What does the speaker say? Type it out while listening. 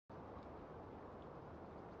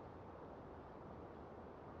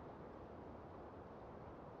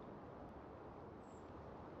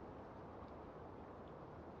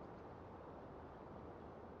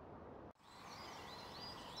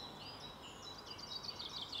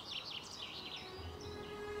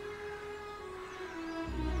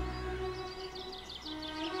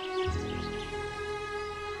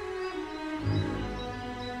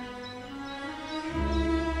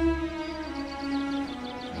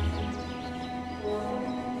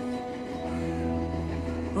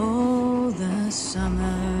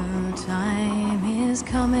Summertime is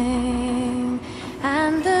coming,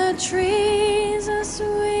 and the trees are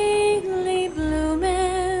sweetly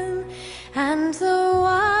blooming, and the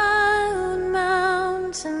wild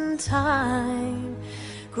mountain thyme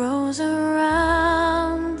grows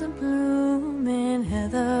around the blooming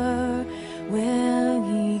heather. Will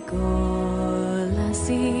ye go,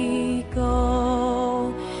 lassie,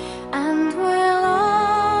 go? And we'll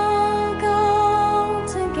all go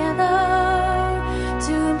together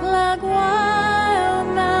to pluck wild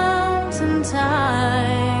mountain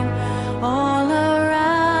thyme all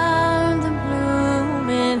around the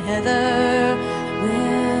blooming heather.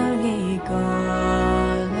 Will ye go,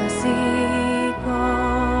 lassie, go?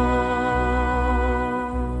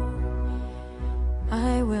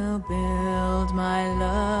 I will build my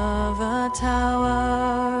love a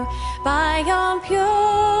tower by yon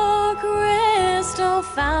pure crystal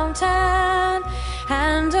fountain,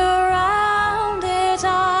 and around it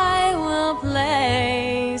I will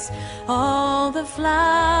place all the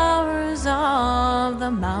flowers of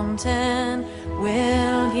the mountain.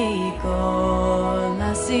 Will ye go,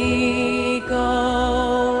 lassie,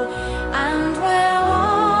 go? And we'll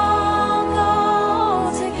all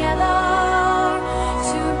go together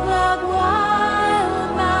to pluck wild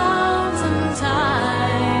mountain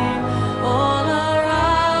thyme all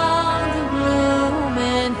around the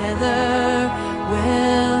blooming heather.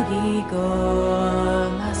 Will ye go,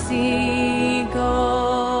 lassie, go?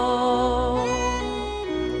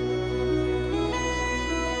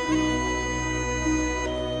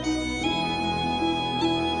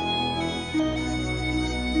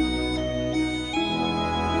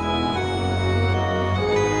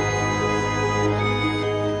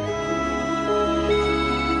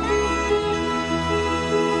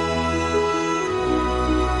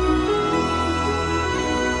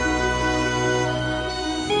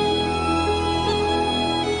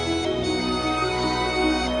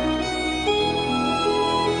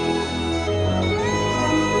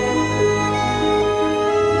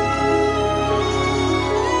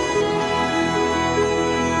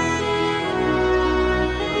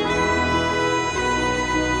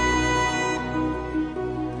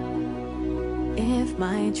 If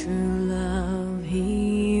my true love,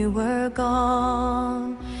 he were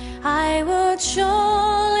gone, I would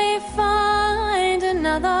surely find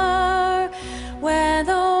another where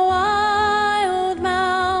the wild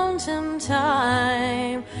mountain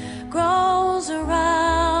thyme grows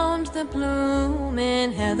around the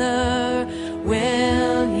blooming heather.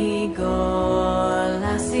 Will ye go,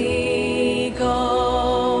 lassie,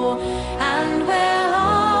 go? And we'll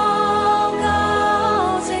all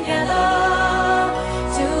go together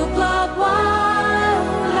to pluck wild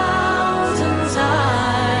mountain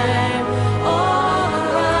thyme all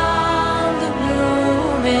around the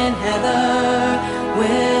blooming heather.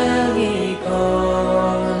 Will ye go,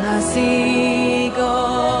 lassie, go?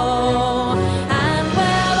 And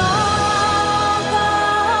we'll all go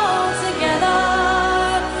together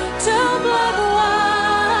to pluck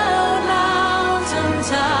wild mountain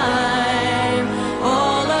thyme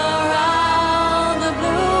all around the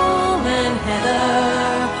blooming heather.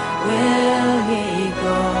 Will ye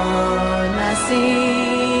go,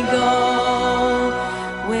 lassie, go?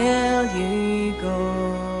 Will ye go,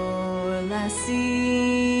 lassie?